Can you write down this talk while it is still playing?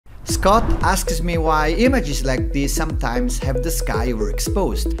Scott asks me why images like this sometimes have the sky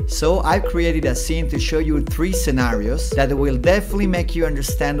overexposed. So I've created a scene to show you 3 scenarios that will definitely make you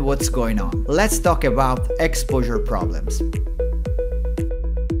understand what's going on. Let's talk about exposure problems.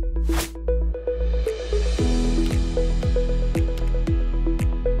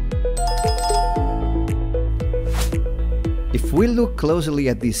 If we look closely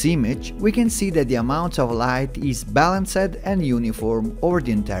at this image, we can see that the amount of light is balanced and uniform over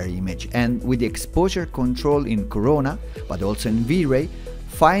the entire image, and with the exposure control in Corona, but also in V-Ray,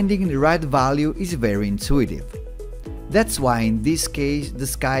 finding the right value is very intuitive. That's why in this case the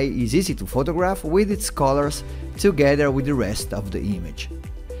sky is easy to photograph with its colors together with the rest of the image.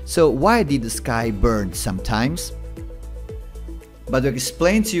 So why did the sky burn sometimes? But to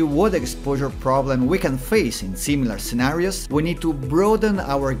explain to you what exposure problem we can face in similar scenarios, we need to broaden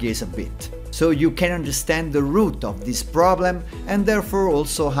our gaze a bit, so you can understand the root of this problem and therefore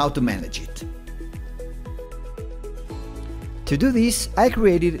also how to manage it. To do this, I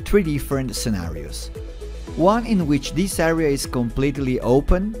created 3 different scenarios. One in which this area is completely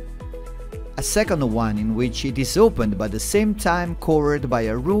open, a second one in which it is open but at the same time covered by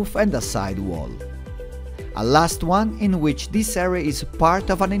a roof and a side wall. A last one in which this area is part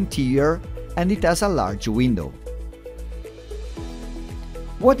of an interior and it has a large window.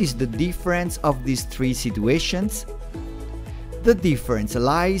 What is the difference of these 3 situations? The difference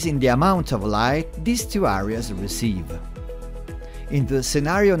lies in the amount of light these 2 areas receive. In the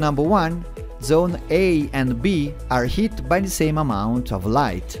scenario number 1, zone A and B are hit by the same amount of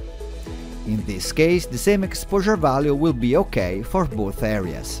light. In this case, the same exposure value will be okay for both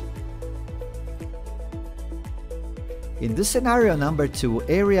areas. In the scenario number 2,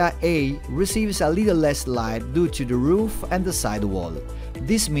 area A receives a little less light due to the roof and the side wall.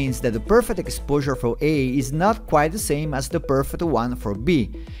 This means that the perfect exposure for A is not quite the same as the perfect one for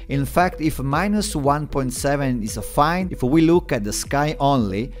B. In fact, if minus 1.7 is fine, if we look at the sky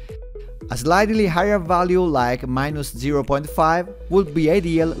only, a slightly higher value like minus 0.5 would be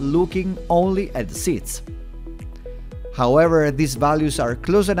ideal looking only at the seats. However, these values are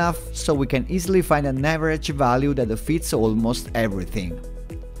close enough so we can easily find an average value that fits almost everything.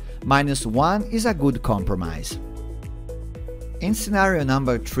 Minus 1 is a good compromise. In scenario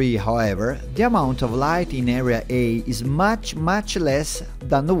number 3, however, the amount of light in area A is much less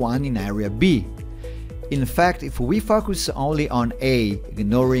than the one in area B. In fact, if we focus only on A,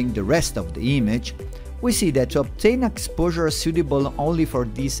 ignoring the rest of the image, we see that to obtain exposure suitable only for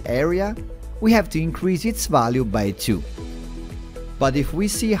this area, we have to increase its value by 2. But if we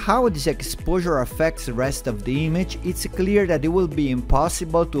see how this exposure affects the rest of the image, it's clear that it will be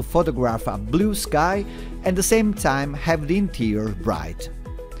impossible to photograph a blue sky and at the same time have the interior bright.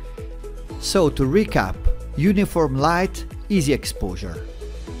 So to recap, uniform light, easy exposure.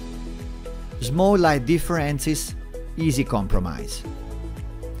 Small light differences, easy compromise.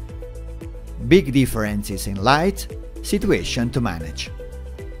 Big differences in light, situation to manage.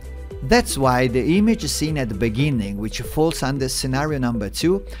 That's why the image seen at the beginning, which falls under scenario number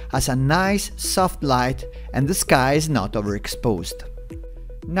 2, has a nice soft light and the sky is not overexposed.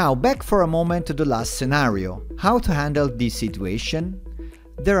 Now back for a moment to the last scenario. How to handle this situation?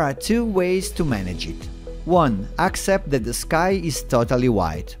 There are 2 ways to manage it. 1. Accept that the sky is totally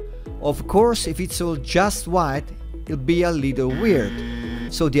white. Of course, if it's all just white, it'll be a little weird.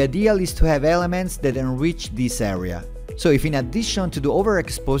 So the ideal is to have elements that enrich this area. So if in addition to the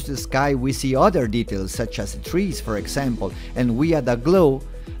overexposed sky we see other details such as trees for example and we add a glow,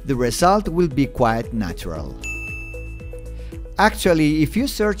 the result will be quite natural. Actually, if you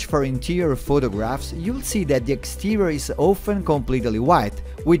search for interior photographs, you'll see that the exterior is often completely white,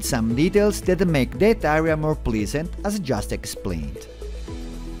 with some details that make that area more pleasant as just explained.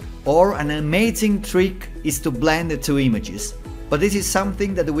 Or an amazing trick is to blend the 2 images, but this is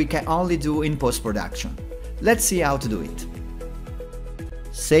something that we can only do in post-production. Let's see how to do it.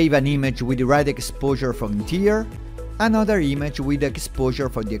 Save an image with the right exposure for interior, another image with exposure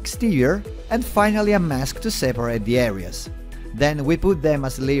for the exterior, and finally a mask to separate the areas. Then we put them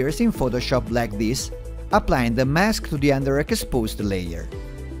as layers in Photoshop like this, applying the mask to the underexposed layer.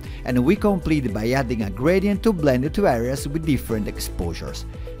 And we complete by adding a gradient to blend the 2 areas with different exposures.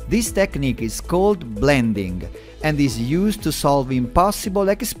 This technique is called blending and is used to solve impossible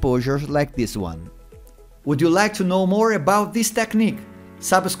exposures like this one. Would you like to know more about this technique?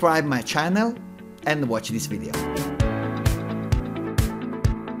 Subscribe my channel and watch this video.